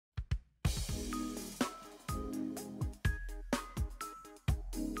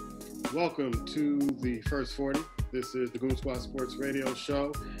Welcome to the First 40. This is the Goon Sports Radio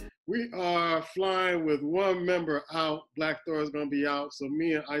Show. We are flying with one member out. Black Thor is going to be out, so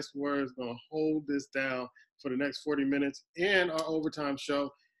me and Ice Warrior is going to hold this down for the next 40 minutes and our overtime show.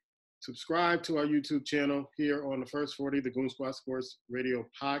 Subscribe to our YouTube channel here on the First 40, the Goon Sports Radio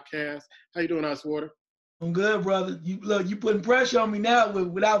Podcast. How you doing, Ice Water? I'm good, brother. You putting pressure on me now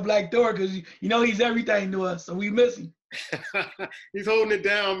without Black Thor because you know he's everything to us, so we miss him. He's holding it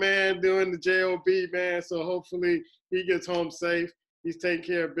down, man, doing the JOB, man. So hopefully he gets home safe. He's taking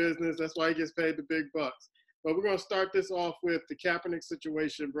care of business. That's why he gets paid the big bucks. But we're going to start this off with the Kaepernick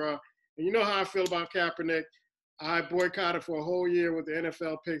situation, bro. And you know how I feel about Kaepernick. I boycotted for a whole year with the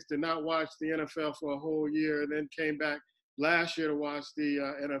NFL picks, did not watch the NFL for a whole year, and then came back last year to watch the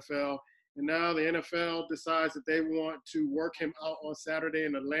NFL. And now the NFL decides that they want to work him out on Saturday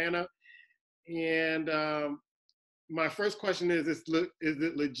in Atlanta. And my first question is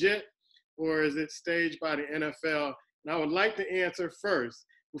it legit or is it staged by the NFL? And I would like to answer first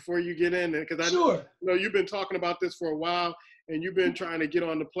before you get in there, because I know you've been talking about this for a while and you've been trying to get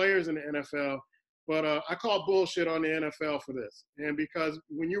on the players in the NFL. But I call bullshit on the NFL for this. And because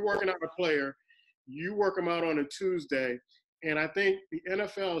when you're working out a player, you work them out on a Tuesday. And I think the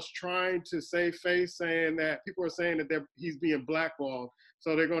NFL is trying to save face, saying that people are saying that he's being blackballed.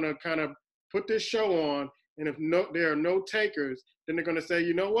 So they're going to kind of put this show on. And if there are no takers, then they're going to say,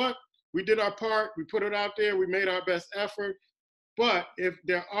 you know what? We did our part. We put it out there. We made our best effort. But if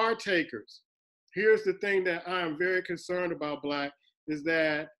there are takers, here's the thing that I am very concerned about, Black, is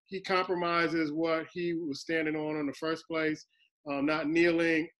that he compromises what he was standing on in the first place, not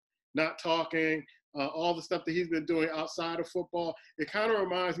kneeling, not talking, all the stuff that he's been doing outside of football. It kind of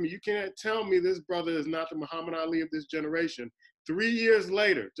reminds me, you can't tell me this brother is not the Muhammad Ali of this generation. 3 years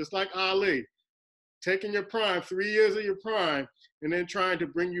later, just like Ali, taking your prime, 3 years of your prime, and then trying to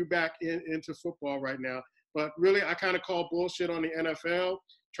bring you back into football right now. But really, I kind of call bullshit on the NFL,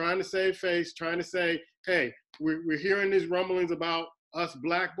 trying to save face, trying to say, hey, we're hearing these rumblings about us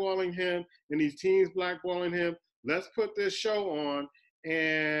blackballing him and these teams blackballing him. Let's put this show on.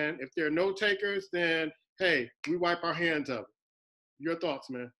 And if there are no takers, then, hey, we wipe our hands of it. Your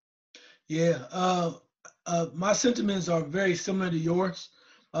thoughts, man? Yeah, my sentiments are very similar to yours.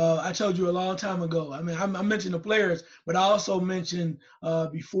 I told you a long time ago. I mean, I mentioned the players, but I also mentioned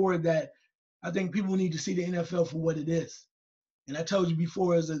before that I think people need to see the NFL for what it is. And I told you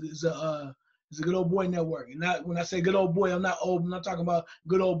before, it's a good old boy network. And not, when I say good old boy, I'm not old. I'm not talking about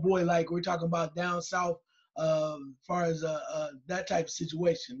good old boy like we're talking about down south, as far as that type of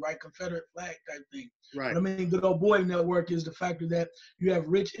situation, right? Confederate flag type thing. Right. But I mean, good old boy network is the factor that you have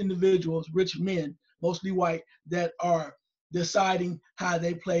rich individuals, rich men, mostly white, that are deciding how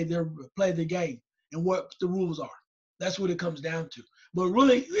they play the game and what the rules are. That's what it comes down to. But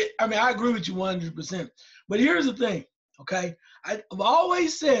really, I mean, I agree with you 100%. But here's the thing, okay? I've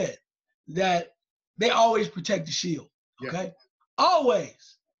always said that they always protect the shield, okay? Yeah.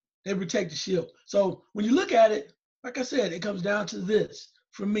 Always. They protect the shield. So when you look at it, like I said, it comes down to this,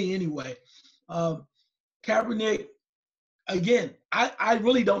 for me anyway. Kaepernick, again, I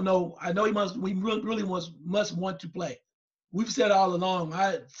really don't know. I know we really must want to play. We've said all along,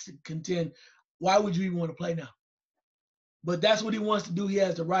 I contend, why would you even want to play now? But that's what he wants to do. He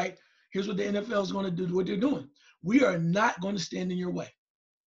has the right. Here's what the NFL is going to do, what they're doing. We are not going to stand in your way.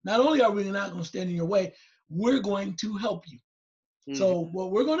 Not only are we not going to stand in your way, we're going to help you. Mm-hmm. So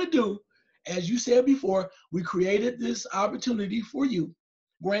what we're going to do, as you said before, we created this opportunity for you.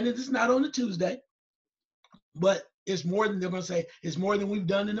 Granted, it's not on a Tuesday, but it's more than they're going to say. It's more than we've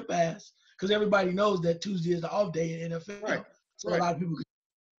done in the past. Because everybody knows that Tuesday is the off day in NFL. Right. So a lot of people,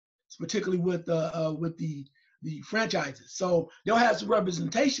 particularly with the franchises. So they'll have some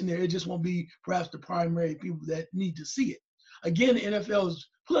representation there. It just won't be perhaps the primary people that need to see it. Again, the NFL is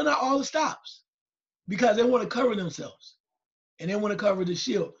pulling out all the stops because they want to cover themselves and they want to cover the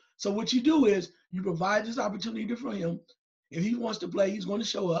shield. So what you do is you provide this opportunity for him. If he wants to play, he's going to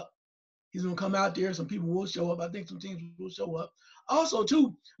show up. He's going to come out there. Some people will show up. I think some teams will show up. Also,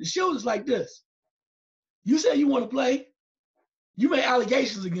 too, the shield is like this. You say you want to play. You make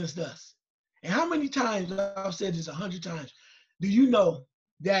allegations against us. And how many times, I've said this 100 times, do you know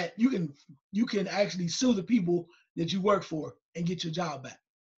that you can actually sue the people that you work for and get your job back?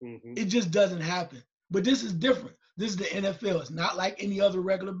 Mm-hmm. It just doesn't happen. But this is different. This is the NFL. It's not like any other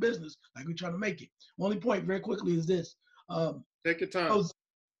regular business like we're trying to make it. My only point very quickly is this. Take your time.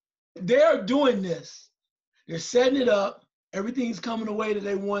 They're doing this. They're setting it up. Everything's coming the way that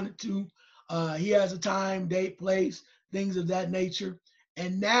they want it to. He has a time, date, place, things of that nature.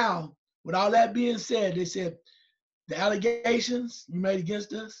 And now, with all that being said, they said the allegations you made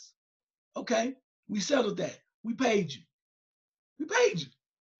against us, Okay, we settled that. We paid you. We paid you,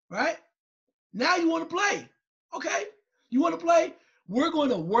 right? Now you want to play. Okay, you want to play? We're going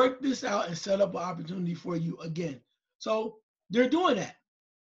to work this out and set up an opportunity for you again. So they're doing that.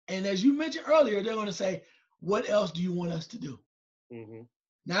 And as you mentioned earlier, they're going to say, what else do you want us to do? Mm-hmm.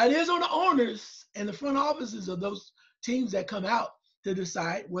 Now it is on the owners and the front offices of those teams that come out to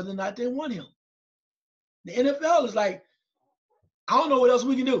decide whether or not they want him. The NFL is like, I don't know what else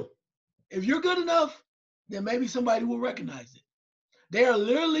we can do. If you're good enough, then maybe somebody will recognize it. They are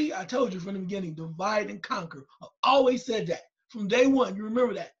literally, I told you from the beginning, divide and conquer. I've always said that from day one. You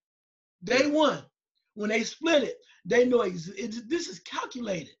remember that? Day one, when they split it, they know this is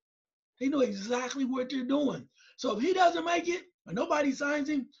calculated. They know exactly what they're doing. So if he doesn't make it, or nobody signs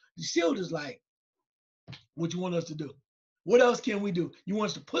him, the Shield is like, what you want us to do? What else can we do? You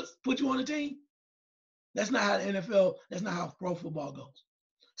want us to put you on a team? That's not how the NFL, that's not how pro football goes.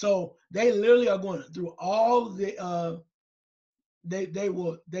 So they literally are going through all the they're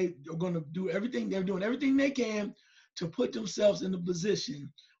going to do everything. They're doing everything they can to put themselves in a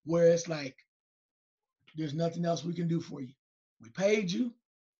position where it's like, there's nothing else we can do for you. We paid you.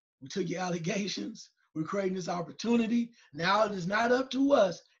 We took your allegations. We're creating this opportunity. Now it is not up to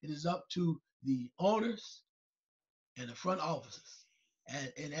us. It is up to the owners and the front offices.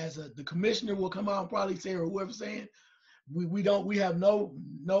 And as the commissioner will come out and probably say, or whoever's saying, we have no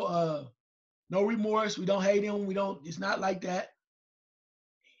remorse. We don't hate him. It's not like that.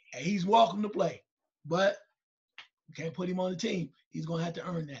 And he's welcome to play, but we can't put him on the team. He's going to have to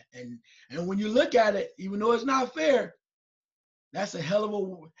earn that. And when you look at it, even though it's not fair, that's a hell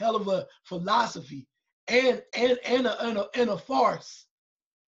of a philosophy and a farce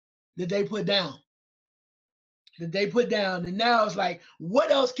that they put down. And now it's like,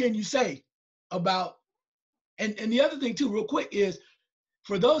 what else can you say about? And the other thing too, real quick, is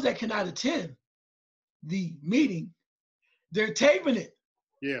for those that cannot attend the meeting, they're taping it.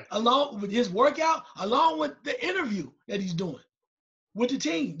 Yeah. Along with his workout, along with the interview that he's doing with the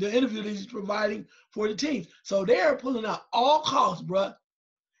team, the interview that he's providing for the team. So they're pulling out all costs, bruh.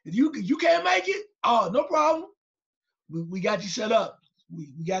 If you can't make it, oh, no problem. We got you set up.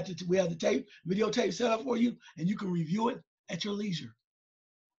 We have the videotape set up for you, and you can review it at your leisure.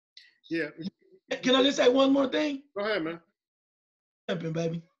 Yeah. Can I just say one more thing? Go ahead, man. Pimping,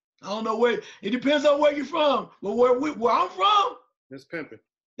 baby. I don't know where. It depends on where you're from. But where I'm from, it's pimping.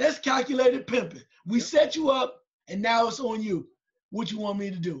 That's calculated pimping. We set you up, and now it's on you. What you want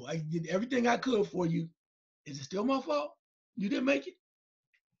me to do? I did everything I could for you. Is it still my fault? You didn't make it?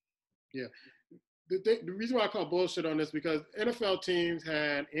 Yeah. The reason why I call bullshit on this, because NFL teams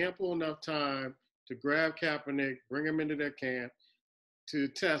had ample enough time to grab Kaepernick, bring him into their camp, to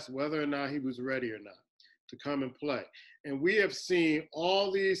test whether or not he was ready or not to come and play. And we have seen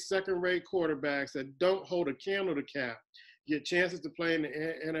all these second-rate quarterbacks that don't hold a candle to Cap get chances to play in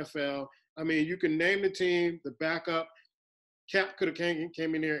the NFL. I mean, you can name the team, the backup. Cap could have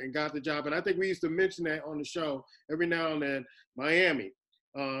came in there and got the job. And I think we used to mention that on the show every now and then. Miami,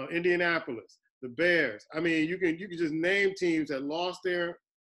 Indianapolis, the Bears. I mean, you can just name teams that lost their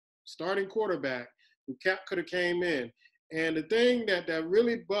starting quarterback who Cap could have came in. And the thing that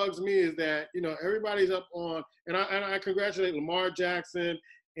really bugs me is that, everybody's up on, and I congratulate Lamar Jackson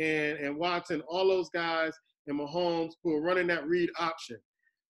and Watson, all those guys, and Mahomes, who are running that read option.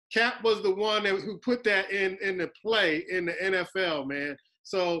 Cap was the one who put that in the play in the NFL, man.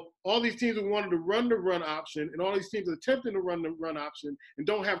 So all these teams who wanted to run the run option, and all these teams attempting to run the run option and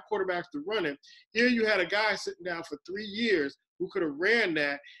don't have quarterbacks to run it. Here you had a guy sitting down for 3 years who could have ran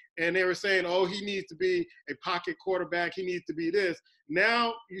that, and they were saying, oh, he needs to be a pocket quarterback. He needs to be this.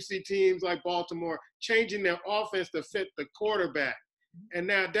 Now you see teams like Baltimore changing their offense to fit the quarterback. And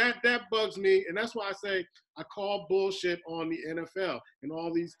now that bugs me, and that's why I say I call bullshit on the NFL and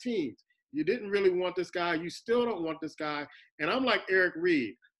all these teams. You didn't really want this guy. You still don't want this guy. And I'm like Eric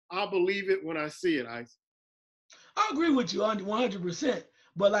Reed. I'll believe it when I see it, Ice. I agree with you 100%.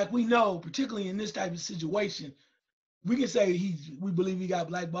 But like we know, particularly in this type of situation, we can say we believe he got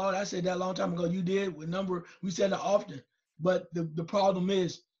blackballed. I said that a long time ago. You did. We said that often. But the problem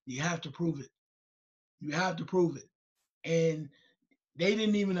is you have to prove it. You have to prove it. And they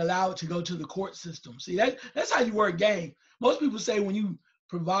didn't even allow it to go to the court system. See, that's how you work game. Most people say when you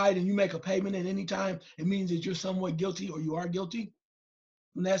provide and you make a payment at any time, it means that you're somewhat guilty or you are guilty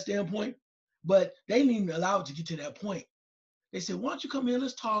from that standpoint. But they didn't even allow it to get to that point. They said, why don't you come in,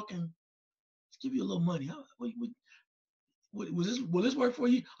 let's talk, and let's give you a little money. Will this work for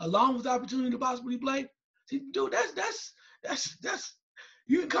you? Along with the opportunity to possibly play? See, dude, that's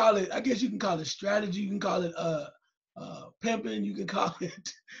you can call it, I guess you can call it strategy. You can call it pimping. You can call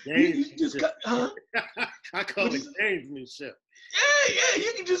it. You just I call it gamesmanship. Yeah,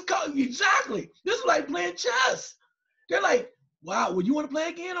 you can just call exactly. This is like playing chess. They're like, wow, well, you want to play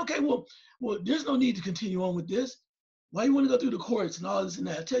again? Okay, well, there's no need to continue on with this. Why you want to go through the courts and all this and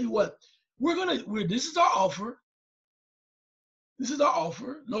that? I tell you what, this is our offer. This is our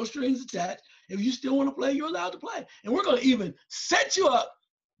offer. No strings attached. If you still want to play, you're allowed to play. And we're going to even set you up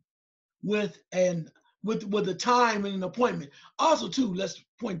with a time and an appointment. Also, too, let's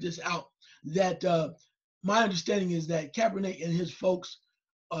point this out that my understanding is that Kaepernick and his folks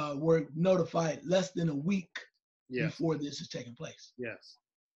were notified less than a week before this is taking place. Yes.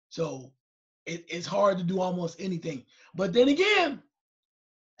 So it's hard to do almost anything. But then again,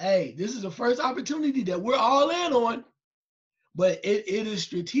 hey, this is the first opportunity that we're all in on. But it is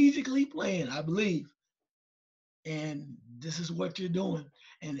strategically planned, I believe. And this is what you're doing.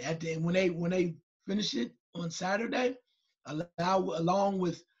 And at the end, when they finish it on Saturday, along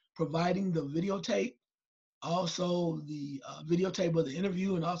with providing the videotape, also the videotape of the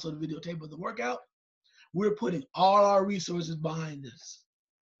interview and also the videotape of the workout, we're putting all our resources behind this.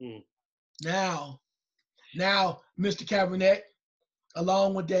 Now, Mr. Kaepernick,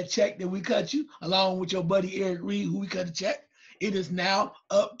 along with that check that we cut you, along with your buddy Eric Reed, who we cut a check, it is now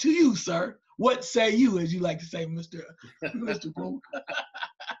up to you, sir. What say you, as you like to say, Mr. Boone?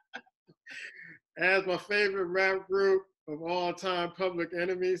 As my favorite rap group of all time, Public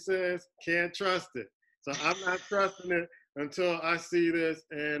Enemy, says, can't trust it. So I'm not trusting it until I see this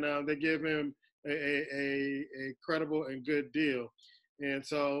and they give him a credible and good deal. And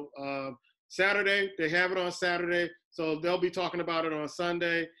so Saturday, they have it on Saturday. So they'll be talking about it on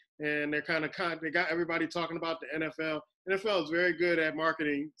Sunday. And they got everybody talking about the NFL. NFL is very good at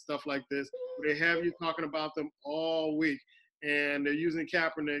marketing stuff like this. They have you talking about them all week. And they're using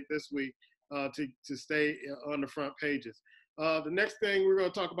Kaepernick this week to stay on the front pages. The next thing we're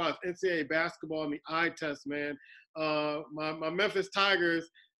going to talk about is NCAA basketball and the eye test, man. My Memphis Tigers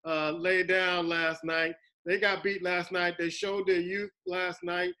laid down last night. They got beat last night. They showed their youth last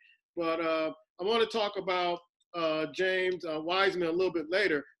night. But I want to talk about James Wiseman a little bit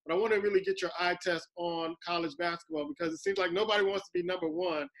later. But I want to really get your eye test on college basketball because it seems like nobody wants to be number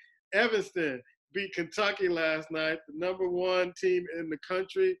one. Evanston beat Kentucky last night, the number one team in the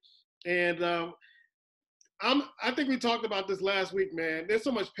country. And I think we talked about this last week, man. There's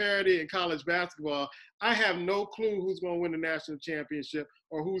so much parity in college basketball. I have no clue who's going to win the national championship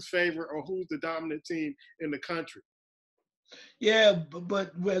or who's favorite or who's the dominant team in the country. Yeah,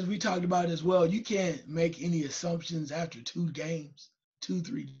 but as we talked about as well, you can't make any assumptions after 3 games.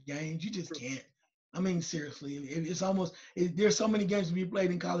 You just can't. I mean, seriously, it's almost there's so many games to be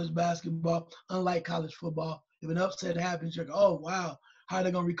played in college basketball, unlike college football. If an upset happens, you're like, oh, wow, how are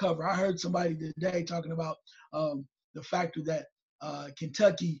they going to recover? I heard somebody today talking about the factor that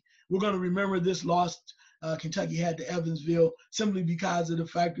Kentucky, we're going to remember this loss Kentucky had to Evansville simply because of the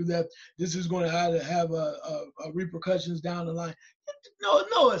factor that this is going to have repercussions down the line.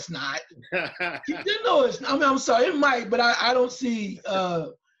 No, it's not. No, it's not. I mean, I'm sorry, it might, but I don't see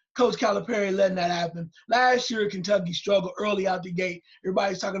Coach Calipari letting that happen. Last year, Kentucky struggled early out the gate.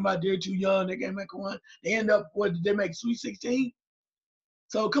 Everybody's talking about they're too young, they can't make a run. They end up, what did they make, Sweet 16?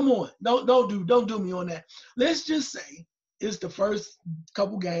 So come on, don't do me on that. Let's just say it's the first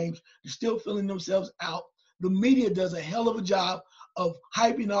couple games. They're still feeling themselves out. The media does a hell of a job of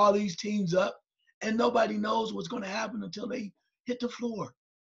hyping all these teams up, and nobody knows what's going to happen until they hit the floor.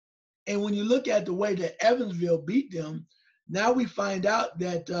 And when you look at the way that Evansville beat them, now we find out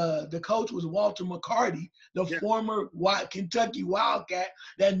that the coach was Walter McCarty, the former Kentucky Wildcat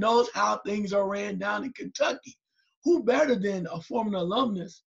that knows how things are ran down in Kentucky. Who better than a former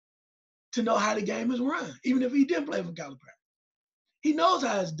alumnus to know how the game is run, even if he didn't play for Calipari? He knows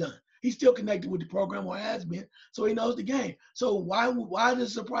how it's done. He's still connected with the program or has been, so he knows the game. So why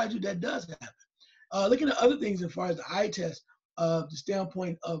does it surprise you that does happen? Looking at other things as far as the eye test, the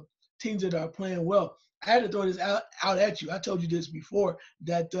standpoint of teams that are playing well, I had to throw this out at you. I told you this before,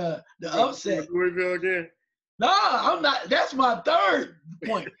 that the upset. Louisville again. No, I'm not. That's my third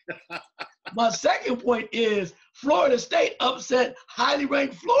point. My second point is Florida State upset highly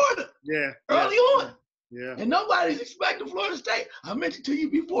ranked Florida early on. Yeah. And nobody's expecting Florida State. I mentioned to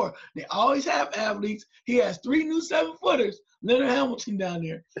you before, they always have athletes. He has 3 new 7-footers, Leonard Hamilton down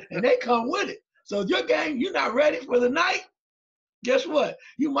there, and they come with it. So if your game, you're not ready for the night, guess what?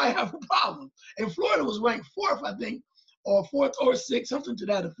 You might have a problem. And Florida was ranked 4th, I think, or 4th or 6th, something to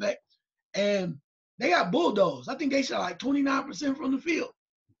that effect. And they got bulldozed. I think they shot like 29% from the field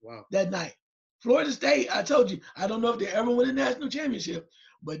that night. Florida State, I told you, I don't know if they ever win a national championship,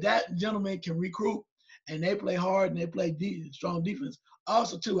 but that gentleman can recruit. and they play hard and they play strong defense.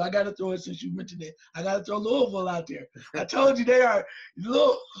 Also, too, I got to throw it since you mentioned it. I got to throw Louisville out there. I told you they are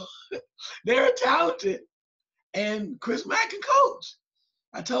they're talented, and Chris Mack can coach.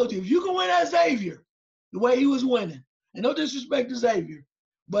 I told you, if you can win at Xavier the way he was winning, and no disrespect to Xavier,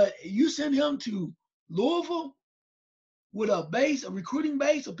 but you send him to Louisville with a recruiting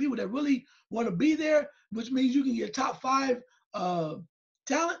base of people that really want to be there, which means you can get top 5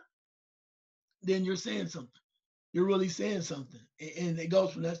 talent, then you're saying something. You're really saying something. And it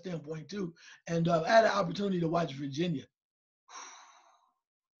goes from that standpoint too. And I had an opportunity to watch Virginia.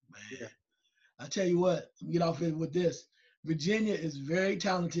 Man, yeah. I tell you what, let me get off it with this. Virginia is very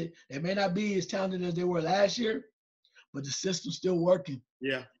talented. They may not be as talented as they were last year, but the system's still working.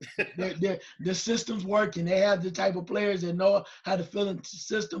 Yeah. The system's working. They have the type of players that know how to fill into the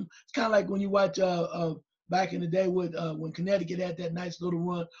system. It's kind of like when you watch back in the day with when Connecticut had that nice little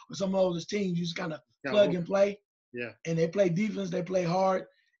run with some of those teams, you just kind of plug and play. Yeah. And they play defense, they play hard,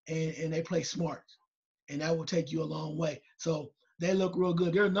 and they play smart. And that will take you a long way. So they look real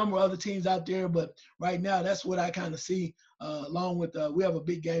good. There are a number of other teams out there, but right now that's what I kind of see. Along with we have a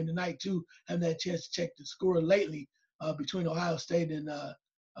big game tonight too. Having that chance to check the score lately between Ohio State and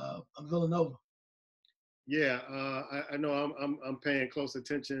Villanova. Yeah, I know. I'm paying close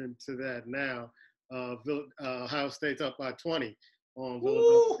attention to that now. Ohio State's up by 20 on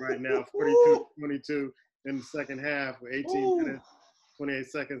Villanova right now, 42-22 in the second half with 18 minutes, 28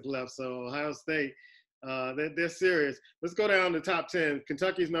 seconds left. So Ohio State. They're serious. Let's go down to top 10.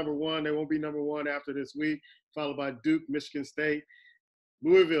 Kentucky's number 1. They won't be number 1 after this week, followed by Duke, Michigan State.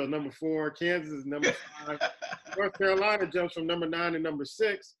 Louisville, number 4. Kansas is number 5. North Carolina jumps from number 9 to number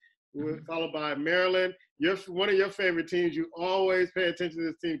 6, followed by Maryland. One of your favorite teams. You always pay attention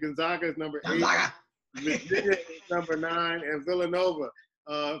to this team. Gonzaga is number 8. Virginia is number 9. And Villanova.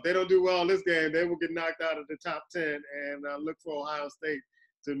 If they don't do well in this game, they will get knocked out of the top 10 and look for Ohio State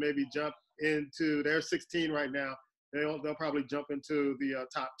to maybe jump into. They're 16 right now. They'll probably jump into the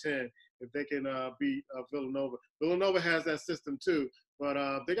top 10 if they can beat Villanova. Villanova has that system too, but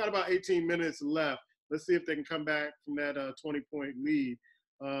they got about 18 minutes left. Let's see if they can come back from that 20-point lead.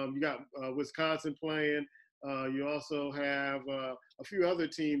 You got Wisconsin playing. You also have a few other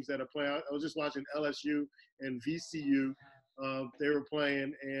teams that are playing. I was just watching LSU and VCU. They were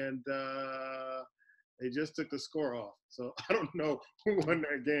playing, and they just took the score off. So I don't know who won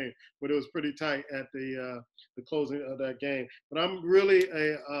that game, but it was pretty tight at the closing of that game. But I'm really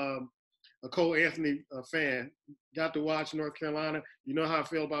a Cole Anthony fan. Got to watch North Carolina. You know how I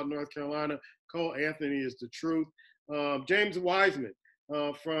feel about North Carolina. Cole Anthony is the truth. James Wiseman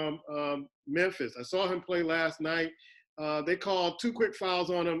from Memphis. I saw him play last night. They called 2 quick fouls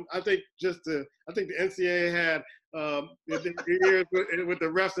on him. I think the NCAA had with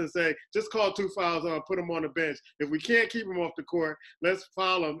the refs and say, just call 2 fouls on, put him on the bench. If we can't keep him off the court, let's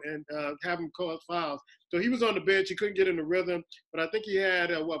foul him and have him call fouls. So he was on the bench. He couldn't get in the rhythm, but I think he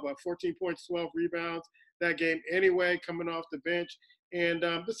had 14 points, 12 rebounds that game anyway, coming off the bench. And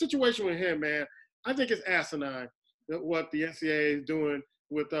the situation with him, man, I think it's asinine what the NCAA is doing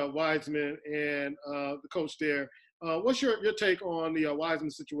with Wiseman and the coach there. What's your take on the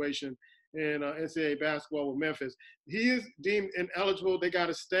Wiseman situation in NCAA basketball with Memphis? He is deemed ineligible. They got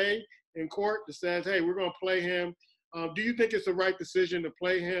to stay in court that says, hey, we're going to play him. Do you think it's the right decision to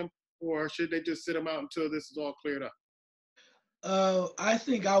play him, or should they just sit him out until this is all cleared up? I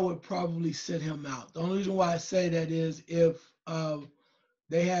think I would probably sit him out. The only reason why I say that is if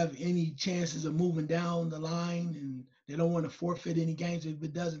they have any chances of moving down the line and they don't want to forfeit any games if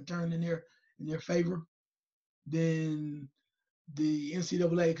it doesn't turn in their favor, then the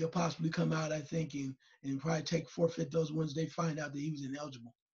NCAA could possibly come out, I think, and probably forfeit those ones they find out that he was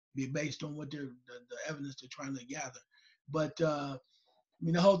ineligible, based on what the evidence they're trying to gather. But the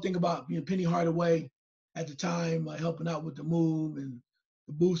whole thing about Penny Hardaway at the time helping out with the move and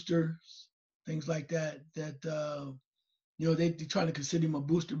the boosters, things like that. They're trying to consider him a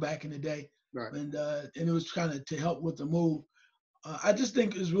booster back in the day, right. And it was kind of to help with the move. I just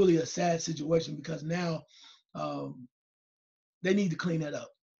think it's really a sad situation because now they need to clean that up.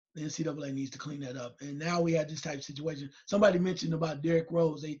 The NCAA needs to clean that up. And now we have this type of situation. Somebody mentioned about Derrick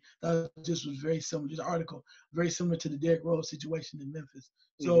Rose. They thought this was very similar, this article, very similar to the Derrick Rose situation in Memphis.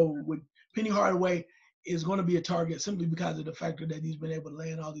 Mm-hmm. So with Penny Hardaway is going to be a target simply because of the factor that he's been able to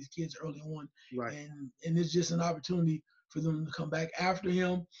land all these kids early on. Right. And it's just an opportunity for them to come back after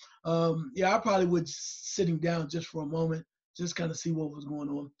him. I probably would sit him down just for a moment, just kind of see what was going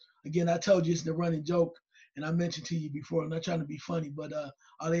on. Again, I told you it's the running joke. And I mentioned to you before, I'm not trying to be funny, but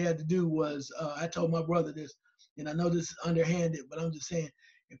all they had to do was, I told my brother this, and I know this is underhanded, but I'm just saying,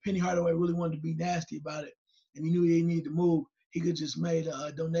 if Penny Hardaway really wanted to be nasty about it and he knew he needed to move, he could just made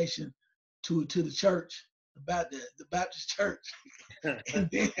a donation to the church, the Baptist church, and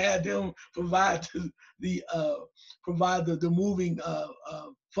then had them provide the moving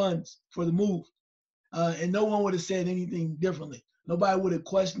funds for the move. And no one would have said anything differently. Nobody would have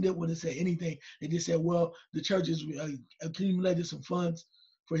questioned it, would have said anything. They just said, well, the church has accumulated some funds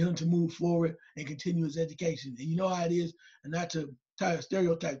for him to move forward and continue his education. And you know how it is, and not to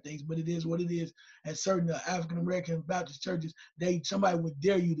stereotype things, but it is what it is. At certain African-American Baptist churches, somebody would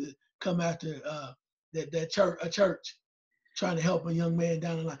dare you to come after a church trying to help a young man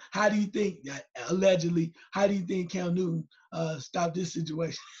down the line. How do you think, allegedly, how do you think Cam Newton stopped this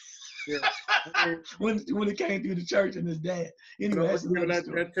situation? Yeah. when it came through the church and his dad. Anyway, that's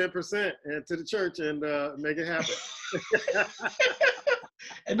that 10% to the church and make it happen.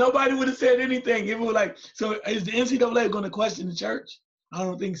 And nobody would have said anything. It was like, so is the NCAA going to question the church? I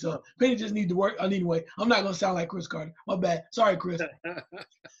don't think so. Penny just need to work. Anyway, I'm not going to sound like Chris Carter. My bad. Sorry, Chris.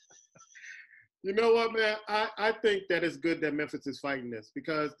 You know what, man? I think that it's good that Memphis is fighting this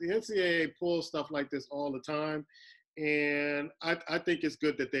because the NCAA pulls stuff like this all the time. And I think it's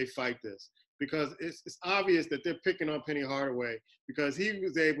good that they fight this because it's obvious that they're picking on Penny Hardaway because he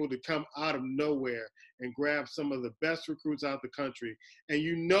was able to come out of nowhere and grab some of the best recruits out the country. And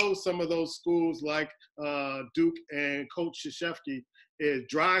you know some of those schools like Duke and Coach Krzyzewski is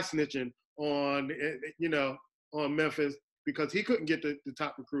dry snitching on Memphis because he couldn't get the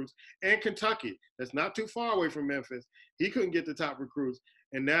top recruits. And Kentucky, that's not too far away from Memphis, he couldn't get the top recruits.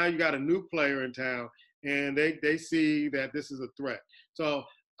 And now you got a new player in town. And they see that this is a threat. So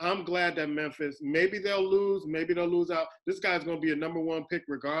I'm glad that Memphis, maybe they'll lose out. This guy's going to be a number one pick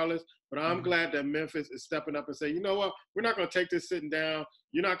regardless, but I'm glad that Memphis is stepping up and saying, you know what, we're not going to take this sitting down.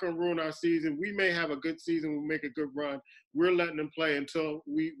 You're not going to ruin our season. We may have a good season. We'll make a good run. We're letting them play until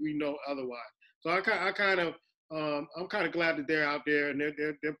we know otherwise. So I'm kind of glad that they're out there and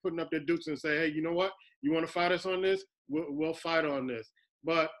they're putting up their dukes and say, hey, you know what, you want to fight us on this? We'll fight on this.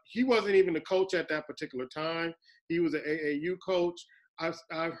 But he wasn't even the coach at that particular time. He was an AAU coach. I've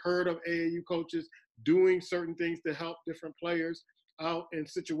heard of AAU coaches doing certain things to help different players out in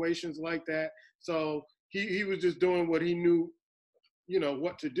situations like that. So he was just doing what he knew,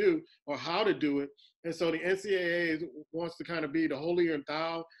 what to do or how to do it. And so the NCAA wants to kind of be the holier and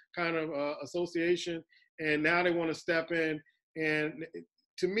thou kind of association. And now they want to step in. And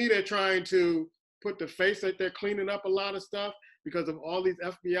to me, they're trying to put the face that they're cleaning up a lot of stuff because of all these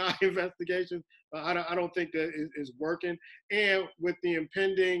FBI investigations. I don't think that is working. And with the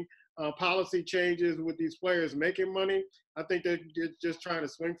impending policy changes with these players making money, I think they're just trying to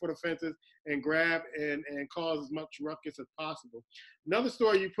swing for the fences and grab and cause as much ruckus as possible. Another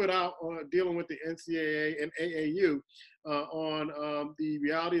story you put out dealing with the NCAA and AAU on the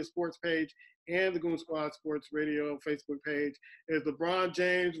Reality of Sports page and the Goon Squad Sports Radio Facebook page is LeBron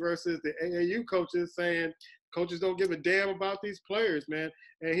James versus the AAU coaches saying coaches don't give a damn about these players, man.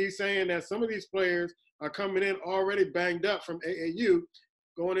 And he's saying that some of these players are coming in already banged up from AAU,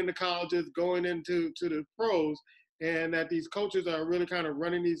 going into colleges, going into the pros, and that these coaches are really kind of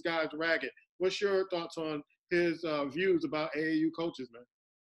running these guys ragged. What's your thoughts on his views about AAU coaches, man?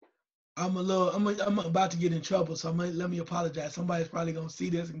 I'm about to get in trouble, so let me apologize. Somebody's probably gonna see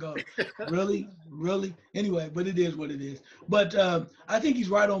this and go, really? Anyway, but it is what it is. But I think he's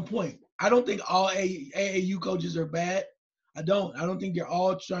right on point. I don't think all AAU coaches are bad. I don't think they're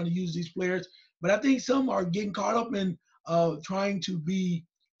all trying to use these players, but I think some are getting caught up in trying to be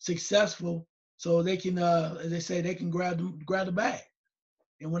successful so they can, as they say, they can grab the bag.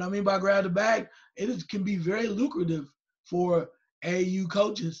 And what I mean by grab the bag, can be very lucrative for AAU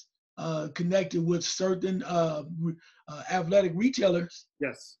coaches connected with certain athletic retailers.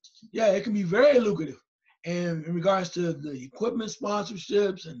 Yes. Yeah, it can be very lucrative. And in regards to the equipment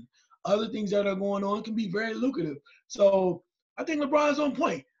sponsorships and other things that are going on, it can be very lucrative. So I think LeBron's on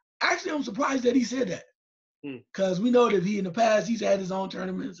point. Actually, I'm surprised that he said that. Because we know that in the past, he's had his own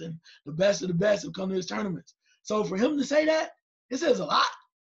tournaments and the best of the best have come to his tournaments. So for him to say that, it says a lot.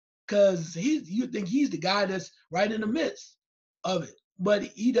 Because you think he's the guy that's right in the midst of it. But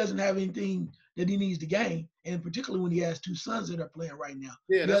he doesn't have anything that he needs to gain, and particularly when he has two sons that are playing right now.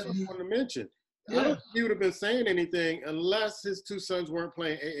 Yeah, that's what I wanted to mention. Yeah. I don't think he would have been saying anything unless his two sons weren't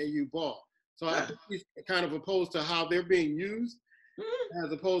playing AAU ball. So I think he's kind of opposed to how they're being used,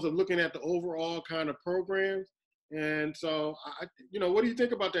 as opposed to looking at the overall kind of programs. And so, what do you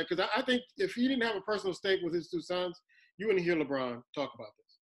think about that? Because I think if he didn't have a personal stake with his two sons, you wouldn't hear LeBron talk about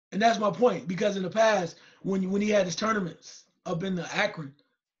this. And that's my point, because in the past, when he had his tournaments up in the Akron,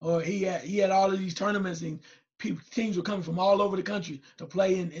 or he had all of these tournaments and teams were coming from all over the country to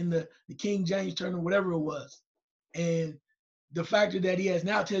play in the King James tournament, whatever it was. And the factor that he has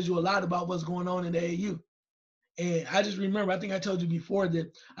now tells you a lot about what's going on in the AAU. And I just remember, I think I told you before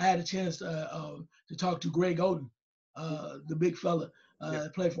that I had a chance to talk to Greg Oden, the big fella,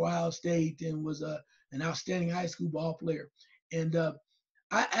 played for Ohio State and was an outstanding high school ball player. And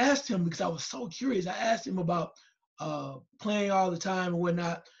I asked him, because I was so curious, I asked him about playing all the time and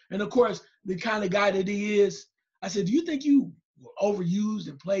whatnot. And of course, the kind of guy that he is, I said, do you think you were overused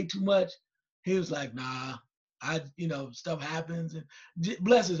and played too much? He was like, nah, stuff happens. And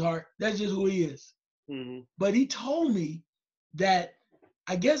bless his heart, that's just who he is. Mm-hmm. But he told me that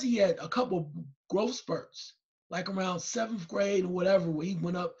I guess he had a couple growth spurts, like around 7th grade or whatever, where he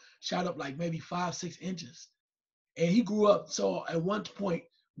went up, shot up like maybe 5-6 inches. And he grew up so at one point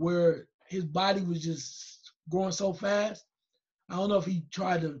where his body was just growing so fast. I don't know if he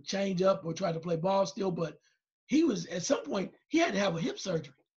tried to change up or tried to play ball still, but he was, at some point, he had to have a hip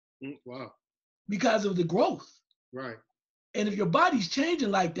surgery. Wow. Because of the growth. Right. And if your body's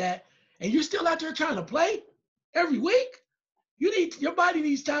changing like that and you're still out there trying to play every week, your body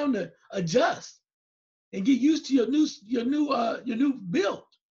needs time to adjust and get used to your new build,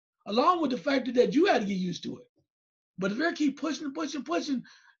 along with the factor that you had to get used to it. But if they keep pushing,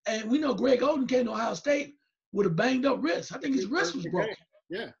 and we know Greg Oden came to Ohio State with a banged up wrist. I think his wrist was broken.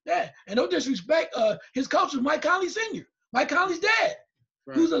 Yeah. And no disrespect, his coach was Mike Conley Sr., Mike Conley's dad,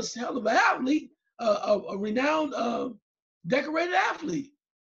 right, who's a hell of an athlete, a renowned, decorated athlete.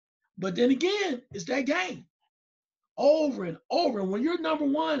 But then again, it's that game over and over. And when you're number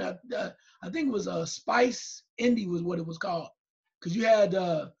one, I think it was Spice Indy was what it was called, because you had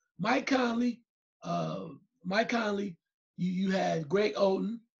Mike Conley, you had Greg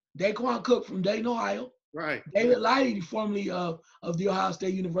Oden, Daquan Cook from Dayton, Ohio, right, David Lighty, formerly of the Ohio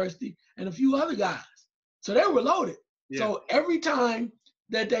State University, and a few other guys. So they were loaded. Yeah. So every time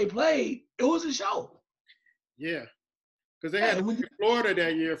that they played, it was a show. Yeah, because they had to play Florida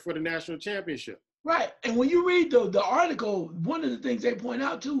that year for the national championship. Right, and when you read the article, one of the things they point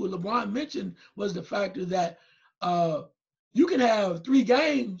out too, what LeBron mentioned, was the factor that you can have 3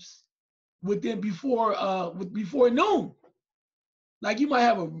 games before noon. Like you might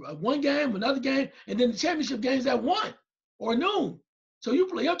have a one game, another game, and then the championship games at 1 or noon. So you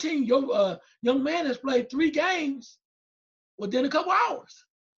play your team, your young man has played 3 games within a couple hours.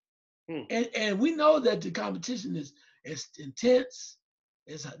 And we know that the competition is intense,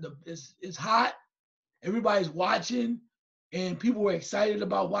 it's hot, everybody's watching, and people were excited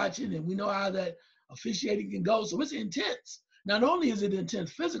about watching, and we know how that officiating can go. So it's intense. Not only is it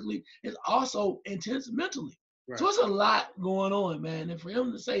intense physically, it's also intense mentally. Right. So it's a lot going on, man. And for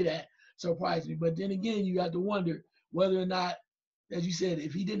him to say that surprised me. But then again, you have to wonder whether or not, as you said,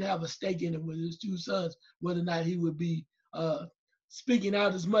 if he didn't have a stake in it with his 2 sons, whether or not he would be speaking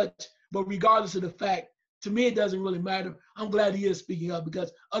out as much. But regardless of the fact, to me, it doesn't really matter. I'm glad he is speaking up,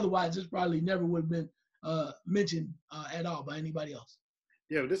 because otherwise this probably never would have been mentioned at all by anybody else.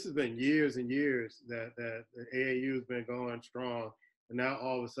 Yeah, but this has been years and years that the AAU has been going strong. And now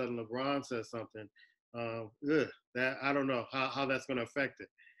all of a sudden LeBron says something. That I don't know how that's going to affect it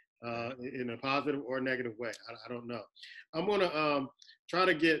in a positive or negative way. I don't know. I'm going to try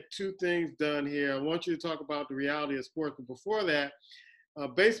to get 2 things done here. I want you to talk about the reality of sports. But before that,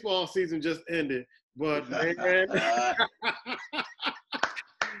 baseball season just ended. But man,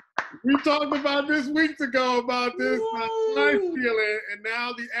 we talked about this weeks ago about this time stealing, and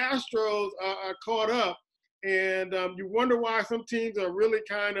now the Astros are caught up. And you wonder why some teams are really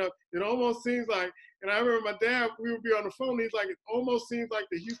kind of, it almost seems like, and I remember my dad, we would be on the phone, he's like, it almost seems like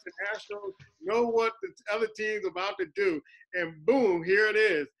the Houston Astros know what the other team's about to do. And boom, here it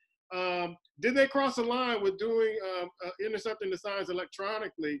is. Did they cross the line with doing intercepting the signs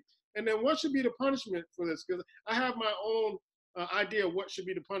electronically? And then what should be the punishment for this? Because I have my own idea of what should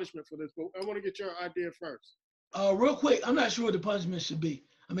be the punishment for this, but I want to get your idea first. Real quick, I'm not sure what the punishment should be.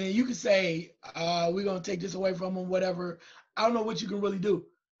 I mean, you could say, we're going to take this away from them, whatever. I don't know what you can really do.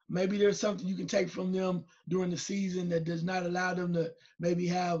 Maybe there's something you can take from them during the season that does not allow them to maybe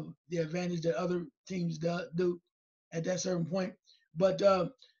have the advantage that other teams do at that certain point. But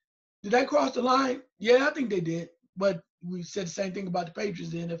did they cross the line? Yeah, I think they did. But we said the same thing about the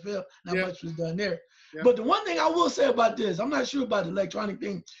Patriots, the NFL. Not much was done there. Yeah. But the one thing I will say about this, I'm not sure about the electronic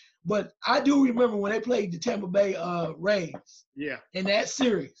thing, but I do remember when they played the Tampa Bay Rays in that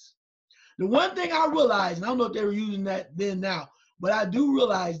series. The one thing I realized, and I don't know if they were using that then now, but I do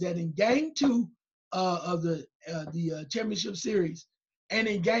realize that in Game 2 of the championship series and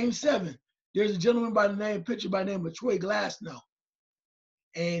in Game 7, there's a gentleman pitcher by the name of Troy Glasnow,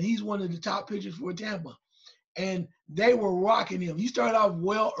 and he's one of the top pitchers for Tampa. and they were rocking him. He started off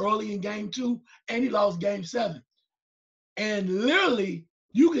well early in game 2, and he lost game 7. And literally,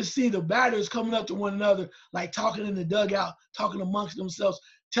 you could see the batters coming up to one another, like talking in the dugout, talking amongst themselves,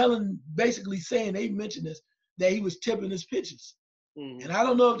 basically saying, they mentioned this, that he was tipping his pitches. Mm-hmm. And I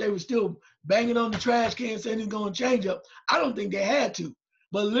don't know if they were still banging on the trash can saying he's going to change up. I don't think they had to.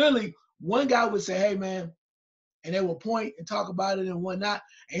 But literally, one guy would say, hey, man, and they would point and talk about it and whatnot,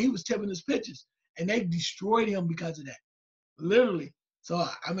 and he was tipping his pitches. And they destroyed him because of that, literally. So,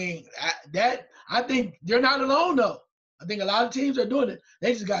 I mean, I think they're not alone, though. I think a lot of teams are doing it.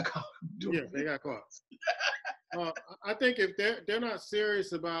 They just got caught. Yeah, they got caught. I think if they're not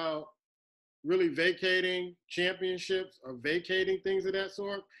serious about really vacating championships or vacating things of that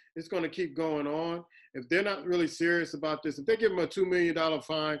sort, it's going to keep going on. If they're not really serious about this, if they give them a $2 million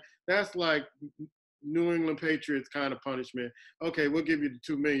fine, that's like New England Patriots kind of punishment. Okay, we'll give you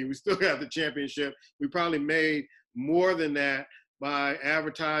the $2 million. We still got the championship. We probably made more than that by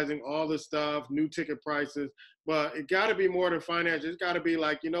advertising all this stuff, new ticket prices. But it got to be more than financial. It's got to be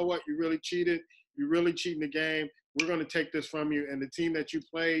like, you know what? You really cheated. You're really cheating the game. We're going to take this from you. And the team that you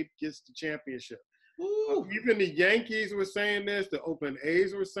played gets the championship. Even the Yankees were saying this. The Oakland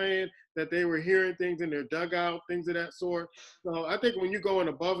A's were saying that they were hearing things in their dugout, things of that sort. So I think when you're going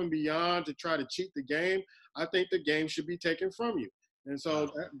above and beyond to try to cheat the game, I think the game should be taken from you. And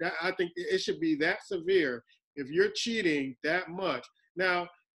so I think it should be that severe if you're cheating that much. Now,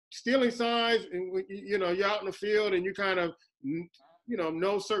 stealing signs, and you're out in the field and you kind of,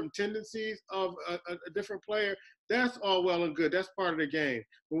 know certain tendencies of a different player, that's all well and good. That's part of the game.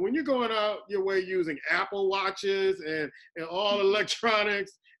 But when you're going out your way using Apple Watches and all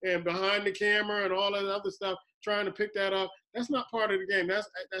electronics and behind the camera and all that other stuff, trying to pick that up, that's not part of the game. That's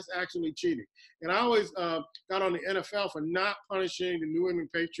actually cheating. And I always got on the NFL for not punishing the New England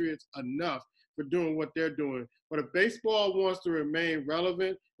Patriots enough for doing what they're doing. But if baseball wants to remain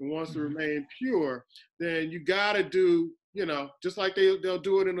relevant and wants to remain pure, then you got to do, just like they'll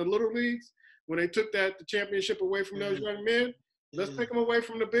do it in the little leagues. When they took the championship away from those young men, let's take them away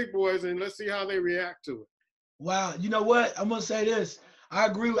from the big boys and let's see how they react to it. Wow. You know what? I'm going to say this. I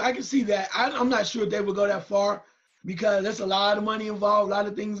agree. I can see that. I'm not sure if they would go that far because there's a lot of money involved, a lot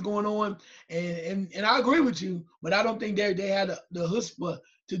of things going on. And I agree with you, but I don't think they had the chutzpah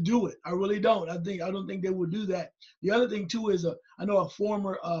to do it. I really don't. I don't think they would do that. The other thing, too, is I know a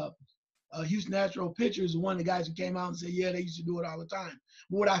former Houston Astros pitcher is one of the guys who came out and said, yeah, they used to do it all the time.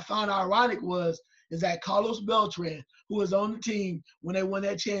 But what I found ironic is that Carlos Beltran, who was on the team when they won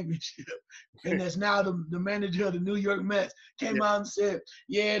that championship, and that's now the manager of the New York Mets, came out and said,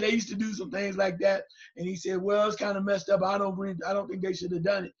 yeah, they used to do some things like that. And he said, well, it's kind of messed up. I don't think they should have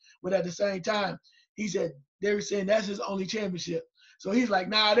done it. But at the same time, he said they were saying that's his only championship. So he's like,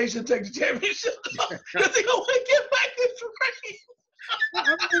 nah, they should take the championship because they don't want to get back in the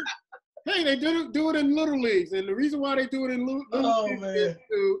race. Hey, they do it in little leagues, and the reason why they do it in little leagues is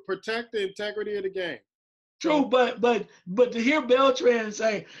to protect the integrity of the game. True, but to hear Beltran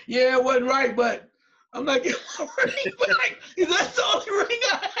say, "Yeah, it wasn't right," but I'm not getting my ring back. That's the only ring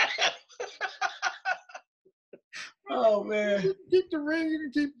I have. Oh man! You can keep the ring, you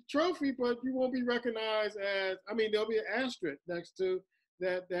can keep the trophy, but you won't be recognized as. I mean, there'll be an asterisk next to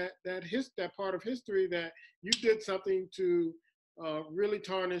that part of history that you did something to. Really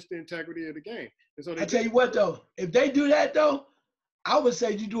tarnish the integrity of the game. And so I tell you what, though, if they do that, though, I would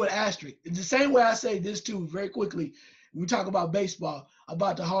say you do an asterisk. It's the same way I say this, too, very quickly. When we talk about baseball,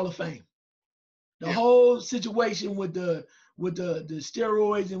 about the Hall of Fame. The whole situation with the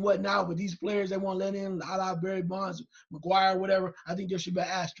steroids and whatnot with these players they won't let in, a la Barry Bonds, McGuire, whatever, I think there should be an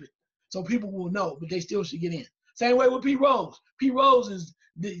asterisk. So people will know, but they still should get in. Same way with Pete Rose. Pete Rose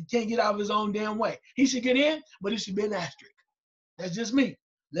can't get out of his own damn way. He should get in, but it should be an asterisk. That's just me.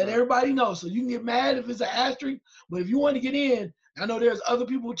 Let everybody know. So you can get mad if it's an asterisk, but if you want to get in, I know there's other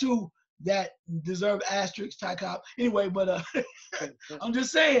people too that deserve asterisks, Ty Cobb. Anyway, but I'm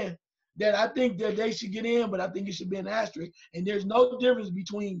just saying that I think that they should get in, but I think it should be an asterisk. And there's no difference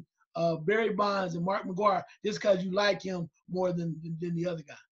between Barry Bonds and Mark McGuire just because you like him more than the other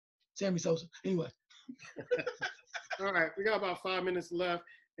guy, Sammy Sosa. Anyway. All right, we got about 5 minutes left.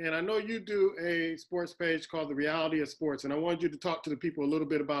 And I know you do a sports page called The Reality of Sports. And I wanted you to talk to the people a little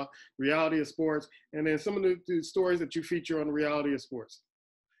bit about reality of sports and then some of the stories that you feature on The Reality of Sports.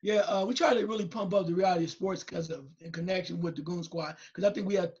 Yeah, we try to really pump up the reality of sports in connection with the Goon Squad. Because I think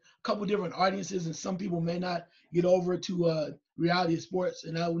we have a couple different audiences and some people may not get over to reality of sports.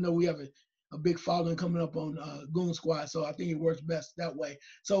 And I know we have a big following coming up on Goon Squad. So I think it works best that way.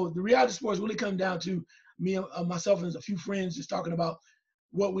 So the reality of sports really comes down to me, myself and a few friends just talking about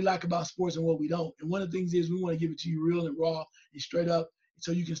what we like about sports and what we don't. And one of the things is we want to give it to you real and raw and straight up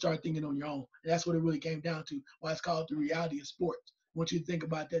so you can start thinking on your own. And that's what it really came down to, why it's called the reality of sports. I want you to think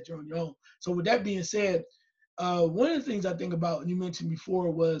about that you're on your own. So with that being said, one of the things I think about, and you mentioned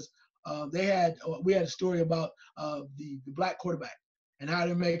before, was we had a story about the black quarterback and how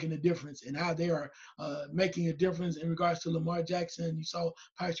they're making a difference and how they are making a difference in regards to Lamar Jackson. You saw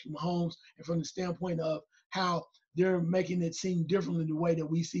Patrick Mahomes, and from the standpoint of how they're making it seem differently the way that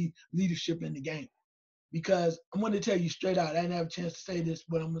we see leadership in the game. Because I'm going to tell you straight out, I didn't have a chance to say this,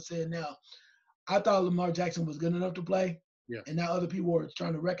 but I'm going to say it now. I thought Lamar Jackson was good enough to play, and now other people are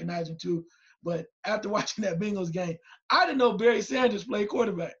trying to recognize him too. But after watching that Bengals game, I didn't know Barry Sanders played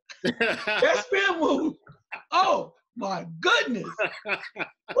quarterback. That spin move, oh my goodness,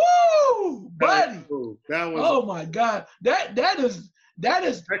 woo, buddy! That was, oh my God, that's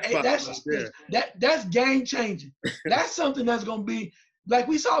game changing. That's something that's going to be like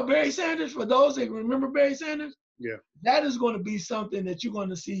we saw Barry Sanders. For those that remember Barry Sanders, that is going to be something that you're going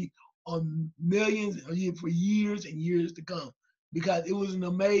to see on millions for years and years to come, because it was an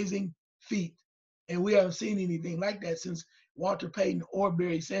amazing feat, and we haven't seen anything like that since Walter Payton or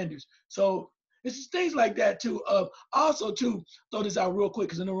Barry Sanders. So it's just things like that too. Also, to throw this out real quick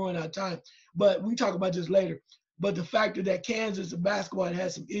because I know we're running out of time, but we can talk about this later. But the factor that Kansas basketball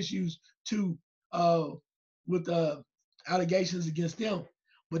had some issues too with allegations against them,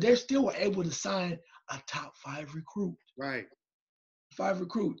 but they still were able to sign a top 5 recruit. Right. 5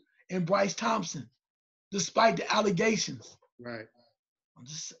 recruit and Bryce Thompson, despite the allegations. Right. I'm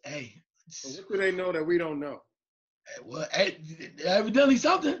just, So what do they know that we don't know? Well, evidently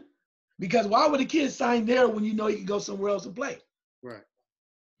something. Because why would a kid sign there when you know he can go somewhere else and play? Right.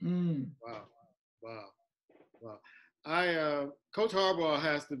 Wow. Coach Harbaugh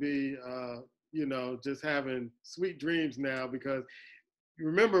has to be, just having sweet dreams now, because you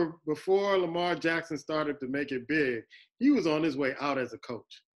remember before Lamar Jackson started to make it big, he was on his way out as a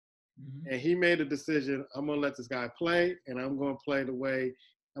coach. And he made a decision, I'm going to let this guy play, and I'm going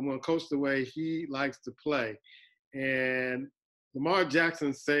to coach the way he likes to play. And Lamar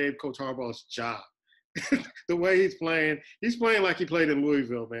Jackson saved Coach Harbaugh's job. The way he's playing like he played in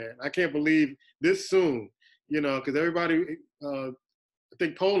Louisville, man. I can't believe this soon, because everybody, I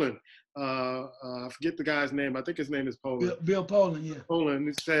think Poland, I forget the guy's name. I think his name is Poland. Bill Poland, yeah. Poland,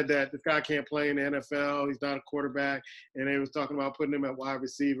 who said that this guy can't play in the NFL. He's not a quarterback. And they was talking about putting him at wide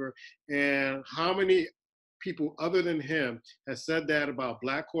receiver. And how many people other than him has said that about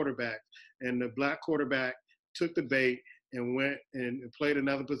black quarterbacks, and the black quarterback took the bait and went and played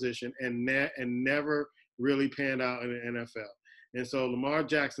another position and never really panned out in the NFL. And so Lamar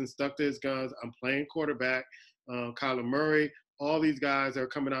Jackson stuck to his guns. I'm playing quarterback. Kyler Murray, all these guys are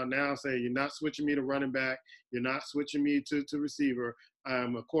coming out now saying, you're not switching me to running back. You're not switching me to receiver.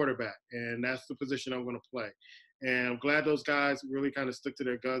 I'm a quarterback, and that's the position I'm going to play. And I'm glad those guys really kind of stuck to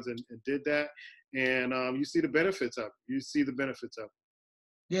their guns and did that. And you see the benefits of it.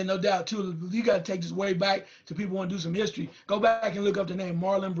 Yeah, no doubt, too. You got to take this way back to people who want to do some history. Go back and look up the name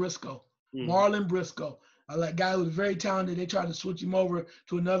Marlon Briscoe. Marlon Briscoe, a guy who was very talented. They tried to switch him over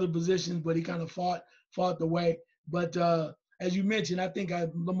to another position, but he kind of fought the way. But as you mentioned, I think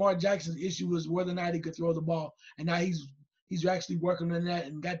Lamar Jackson's issue was whether or not he could throw the ball. And now he's actually working on that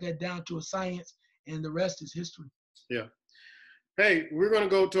and got that down to a science, and the rest is history. Yeah. Hey, we're going to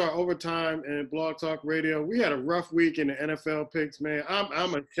go to our overtime and Blog Talk Radio. We had a rough week in the NFL picks, man.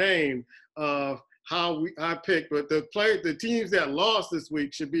 I'm ashamed of how I picked, but the teams that lost this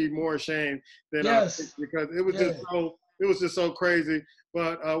week should be more ashamed than I picked, because it was just so crazy.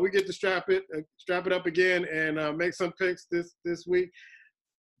 But we get to strap it up again and make some picks this week.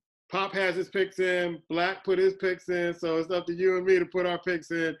 Pop has his picks in. Black put his picks in. So it's up to you and me to put our picks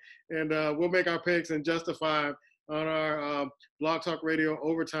in, and we'll make our picks and justify them on our Blog Talk Radio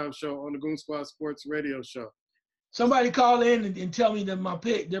overtime show on the Goon Squad Sports Radio show. Somebody call in and tell me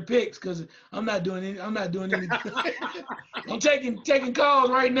that their picks, because I'm not doing anything. I'm taking calls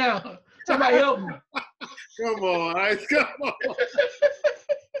right now. Somebody help me. Come on, Ice. Come on.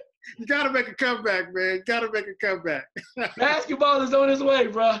 You got to make a comeback, man. You got to make a comeback. Basketball is on its way,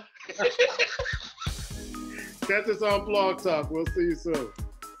 bro. Catch us on Blog Talk. We'll see you soon.